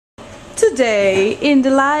Today, in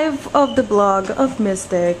the life of the blog of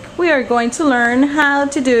Mystic, we are going to learn how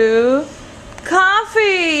to do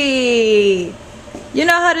coffee. You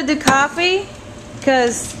know how to do coffee?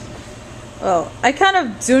 Because, well, I kind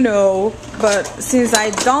of do know, but since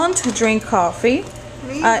I don't drink coffee,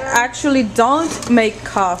 I actually don't make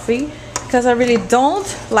coffee because I really don't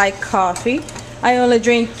like coffee. I only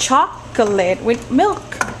drink chocolate with milk.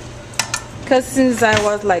 Because since I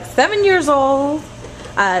was like 7 years old,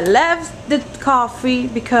 I left the coffee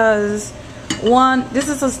because this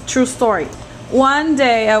is a true story. One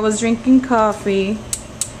day I was drinking coffee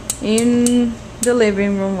in the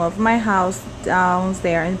living room of my house down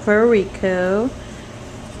there in Puerto Rico,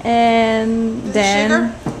 and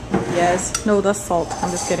then yes, no, that's salt.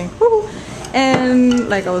 I'm just kidding. Woo. And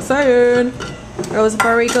like I was saying, I was in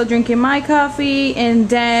Puerto Rico drinking my coffee, and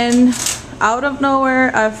then out of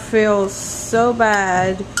nowhere I feel so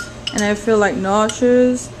bad and I feel like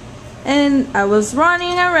nauseous, and I was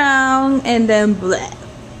running around, and then bleh.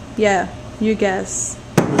 Yeah, you guess,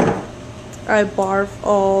 I barf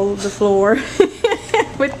all the floor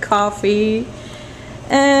with coffee.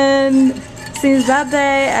 And since that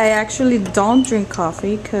day I actually don't drink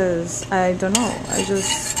coffee because I don't know, I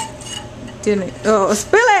just didn't. Oh,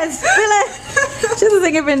 spill it. She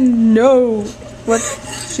doesn't even know what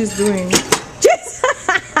she's doing.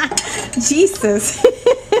 Jesus.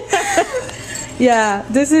 Yeah,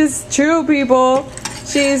 this is true, people.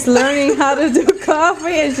 She's learning how to do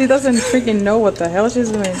coffee and she doesn't freaking know what the hell she's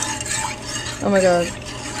doing. Oh my god,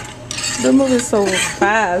 they're moving so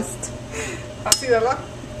fast.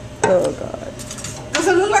 Oh god. Does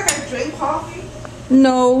it look like I drink coffee?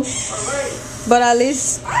 No. Alright. But at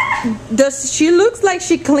least does she looks like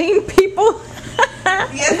she clean people?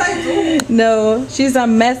 Yes, I do. No, she's a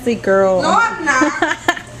messy girl. No, I'm not.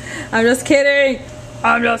 I'm just kidding.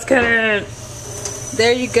 I'm just kidding.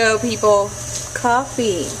 There you go, people.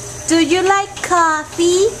 Coffee. Do you like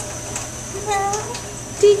coffee? No.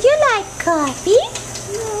 Do you like coffee?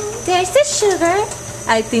 No. There's the sugar.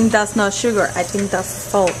 I think that's not sugar. I think that's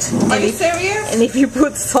salt. Are you serious? And if you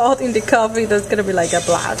put salt in the coffee, that's gonna be like a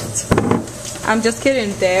blast. I'm just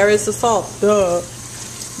kidding. There is the salt. Duh.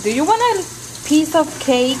 Do you want a piece of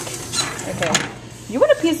cake? Okay. You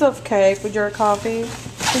want a piece of cake with your coffee?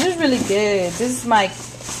 This is really good. This is my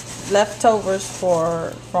leftovers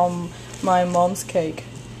from my mom's cake.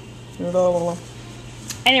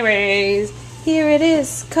 Anyways, here it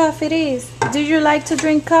is. Coffee it is. Do you like to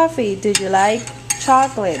drink coffee? Do you like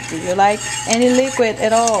chocolate? Do you like any liquid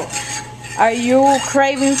at all? Are you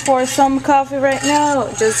craving for some coffee right now?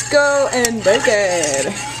 Just go and make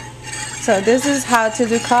it. So this is how to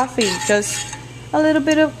do coffee. Just a little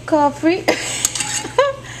bit of coffee,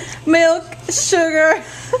 milk, sugar,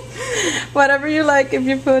 whatever you like. If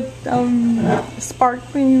you put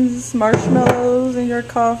sparklings, marshmallows in your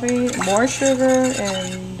coffee, more sugar,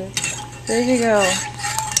 and there you go.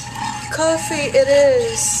 Coffee it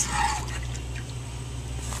is.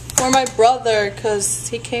 For my brother, because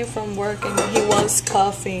he came from work and he wants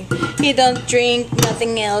coffee. He don't drink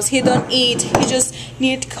nothing else. He don't eat. He just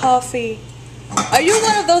need coffee. Are you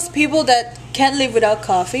one of those people that can't live without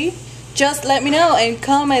coffee? Just let me know and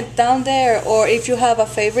comment down there. Or if you have a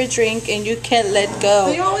favorite drink and you can't let go.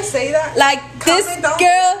 Do you always say that? Like this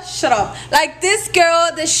girl, shut up. Like this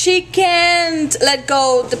girl that she can't let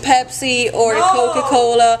go the Pepsi or the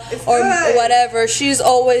Coca-Cola or whatever. She's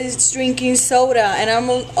always drinking soda, and I'm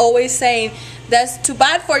always saying that's too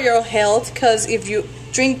bad for your health, because if you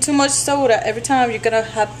drink too much soda every time, you're gonna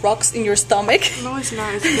have rocks in your stomach. No, it's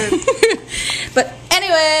not. It's good. But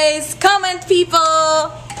anyways, comment,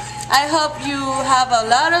 people. I hope you have a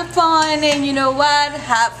lot of fun, and you know what?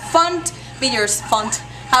 Have fun. Be yourself.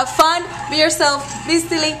 Have fun. Be yourself. Be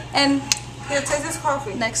silly. And here, taste this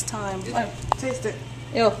coffee. Next time. Taste it.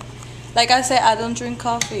 Ew. Like I said, I don't drink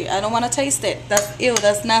coffee. I don't want to taste it. That's ew.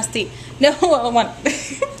 That's nasty. No, I don't want.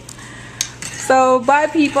 So bye,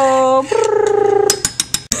 people.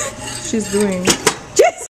 She's doing.